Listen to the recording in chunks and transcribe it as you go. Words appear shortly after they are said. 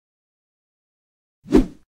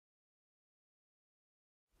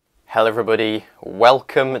Hello everybody,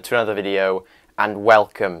 welcome to another video and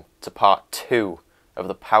welcome to part 2 of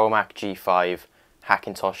the Power Mac G5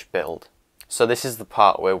 Hackintosh build. So this is the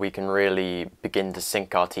part where we can really begin to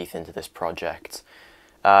sink our teeth into this project.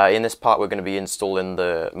 In this part we're going to be installing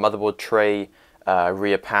the motherboard tray,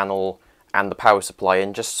 rear panel and the power supply,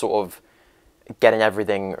 and just sort of getting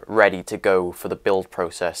everything ready to go for the build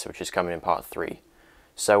process, which is coming in part 3.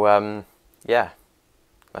 So yeah,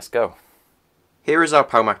 let's go. Here is our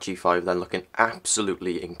Power Mac G5 then, looking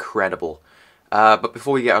absolutely incredible. But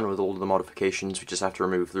before we get on with all of the modifications, we just have to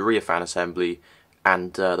remove the rear fan assembly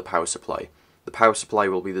and the power supply. The power supply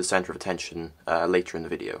will be the centre of attention later in the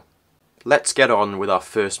video. Let's get on with our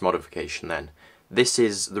first modification then. This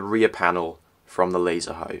is the rear panel from the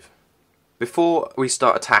laser hive. Before we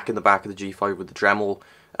start attacking the back of the G5 with the Dremel,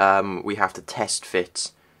 we have to test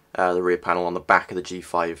fit the rear panel on the back of the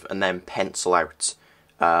G5 and then pencil out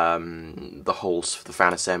the holes for the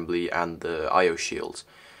fan assembly and the I/O shield.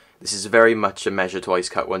 This is very much a measure twice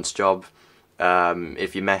cut once job.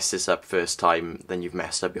 If you mess this up first time, then you've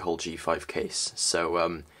messed up your whole G5 case.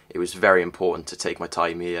 So it was very important to take my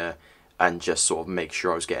time here and just sort of make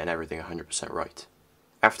sure I was getting everything 100% right.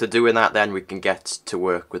 After doing that then we can get to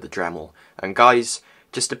work with the Dremel. And guys,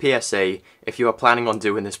 just a PSA, if you are planning on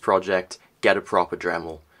doing this project, get a proper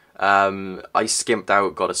Dremel. I skimped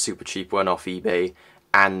out, got a super cheap one off eBay,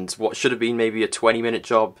 and what should have been maybe a 20-minute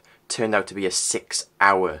job turned out to be a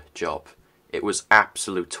 6-hour job. It was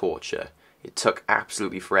absolute torture. It took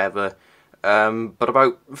absolutely forever, but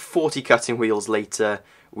about 40 cutting wheels later,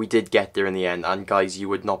 we did get there in the end, and guys, you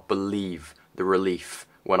would not believe the relief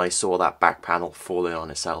when I saw that back panel falling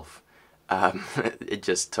on itself. It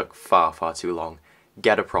just took far too long.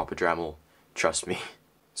 Get a proper Dremel, trust me.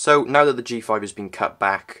 So now that the G5 has been cut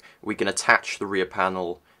back, we can attach the rear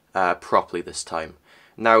panel properly this time.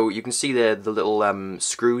 Now you can see there the little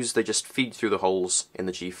screws, they just feed through the holes in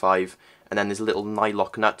the G5, and then there's little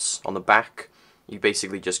nylock nuts on the back. You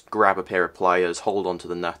basically just grab a pair of pliers, hold onto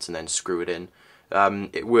the nut and then screw it in.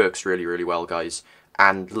 It works really well, guys,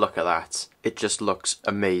 and look at that. It just looks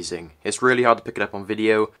amazing. It's really hard to pick it up on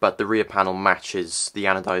video, but the rear panel matches the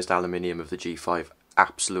anodized aluminium of the G5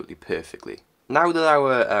 absolutely perfectly. Now that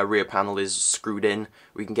our rear panel is screwed in,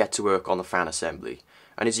 we can get to work on the fan assembly.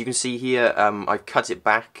 And as you can see here, I've cut it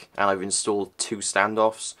back and I've installed 2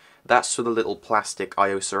 standoffs. That's for the little plastic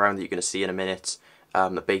I/O surround that you're going to see in a minute,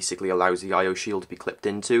 that basically allows the I/O shield to be clipped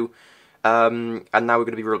into. And now we're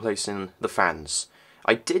going to be replacing the fans.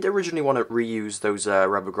 I did originally want to reuse those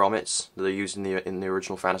rubber grommets that are used in the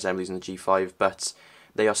original fan assemblies in the G5, but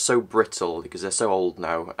they are so brittle because they're so old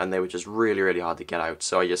now, and they were just really hard to get out,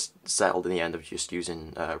 so I just settled in the end of just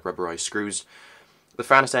using rubberized screws. The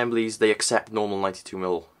fan assemblies, they accept normal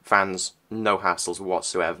 92mm fans, no hassles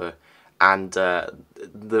whatsoever, and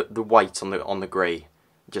the white on the grey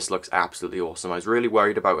just looks absolutely awesome. I was really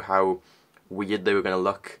worried about how weird they were going to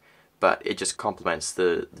look, but it just complements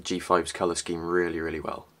the G5's colour scheme really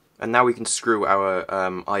well. And now we can screw our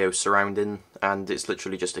I/O surrounding, and it's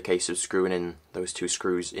literally just a case of screwing in those 2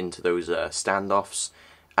 screws into those standoffs,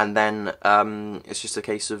 and then it's just a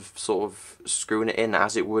case of sort of screwing it in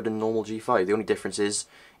as it would in normal G5. The only difference is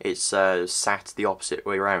it's sat the opposite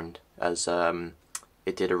way around as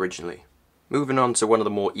it did originally. Moving on to one of the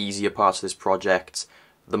more easier parts of this project,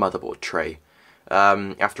 the motherboard tray.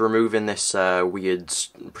 After removing this weird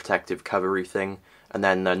protective covery thing, and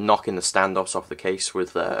then knocking the standoffs off the case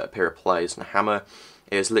with a pair of pliers and a hammer,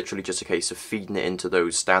 it is literally just a case of feeding it into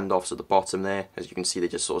those standoffs at the bottom there. As you can see, they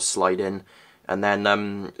just sort of slide in, and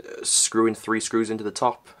then screwing 3 screws into the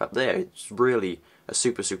top up there. It's really a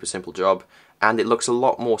super simple job, and it looks a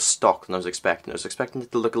lot more stock than I was expecting. I was expecting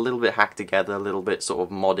it to look a little bit hacked together, a little bit sort of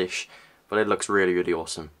modish, but it looks really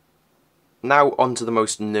awesome. Now on to the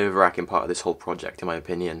most nerve-wracking part of this whole project, in my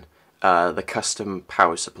opinion, the custom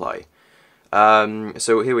power supply.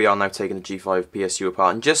 So here we are now taking the G5 PSU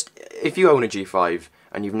apart, and just, if you own a G5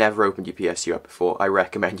 and you've never opened your PSU up before, I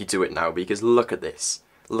recommend you do it now, because look at this.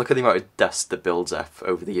 Look at the amount of dust that builds up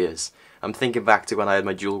over the years. I'm thinking back to when I had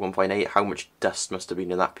my Dual 1.8, how much dust must have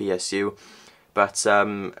been in that PSU, but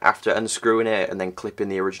after unscrewing it and then clipping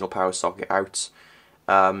the original power socket out,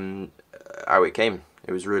 out it came.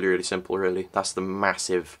 It was really simple, really. That's the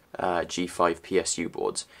massive G5 PSU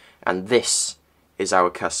board, and this is our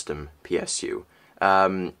custom PSU.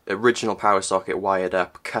 Original power socket wired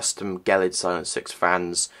up, custom Gelid Silent 6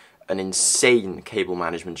 fans, an insane cable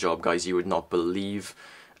management job, guys, you would not believe,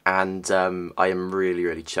 and I am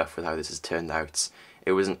really chuffed with how this has turned out.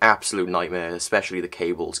 It was an absolute nightmare, especially the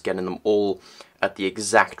cables, getting them all at the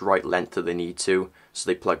exact right length that they need to, so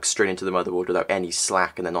they plug straight into the motherboard without any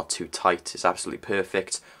slack and they're not too tight. It's absolutely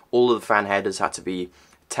perfect. All of the fan headers had to be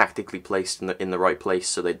tactically placed in the right place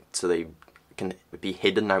so they can be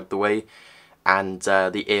hidden out the way, and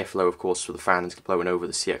the airflow, of course, for the fans blowing over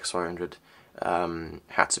the CX500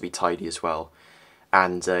 had to be tidy as well.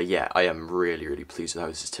 And yeah, I am really pleased with how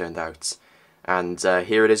this has turned out. And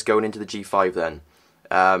here it is going into the G5 then.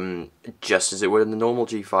 Just as it would in the normal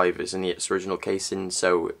G5, it's in its original casing,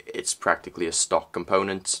 so it's practically a stock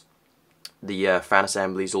component. The fan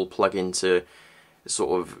assemblies all plug into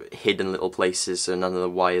sort of hidden little places so none of the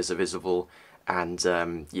wires are visible, and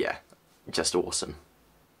yeah, just awesome.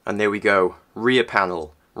 And there we go, rear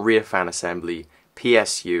panel, rear fan assembly,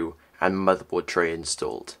 PSU and motherboard tray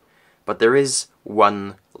installed. But there is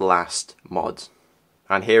one last mod,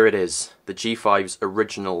 and here it is, the G5's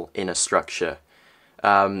original inner structure.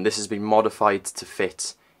 This has been modified to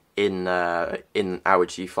fit in our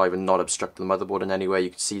G5 and not obstruct the motherboard in any way. You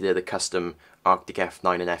can see there the custom Arctic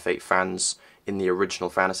F9 and F8 fans in the original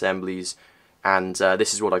fan assemblies, and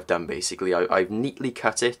this is what I've done basically. I've neatly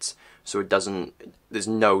cut it so it doesn't, there's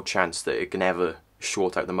no chance that it can ever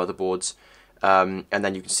short out the motherboards, and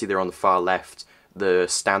then you can see there on the far left the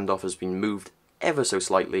standoff has been moved ever so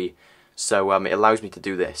slightly, so it allows me to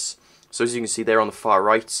do this. So as you can see there on the far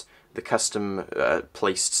right, the custom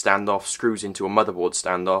placed standoff screws into a motherboard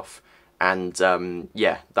standoff, and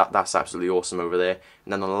yeah, that's absolutely awesome over there.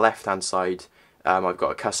 And then on the left hand side, I've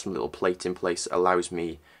got a custom little plate in place that allows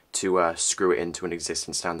me to screw it into an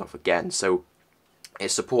existing standoff again. So it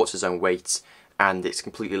supports its own weight, and it's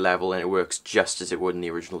completely level, and it works just as it would in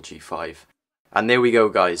the original G5. And there we go,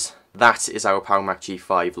 guys. That is our Power Mac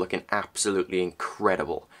G5 looking absolutely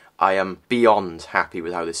incredible. I am beyond happy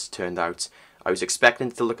with how this turned out. I was expecting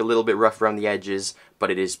it to look a little bit rough around the edges, but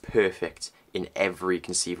it is perfect in every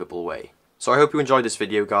conceivable way. So I hope you enjoyed this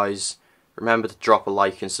video, guys. Remember to drop a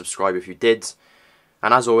like and subscribe if you did.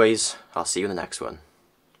 And as always, I'll see you in the next one.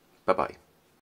 Bye bye.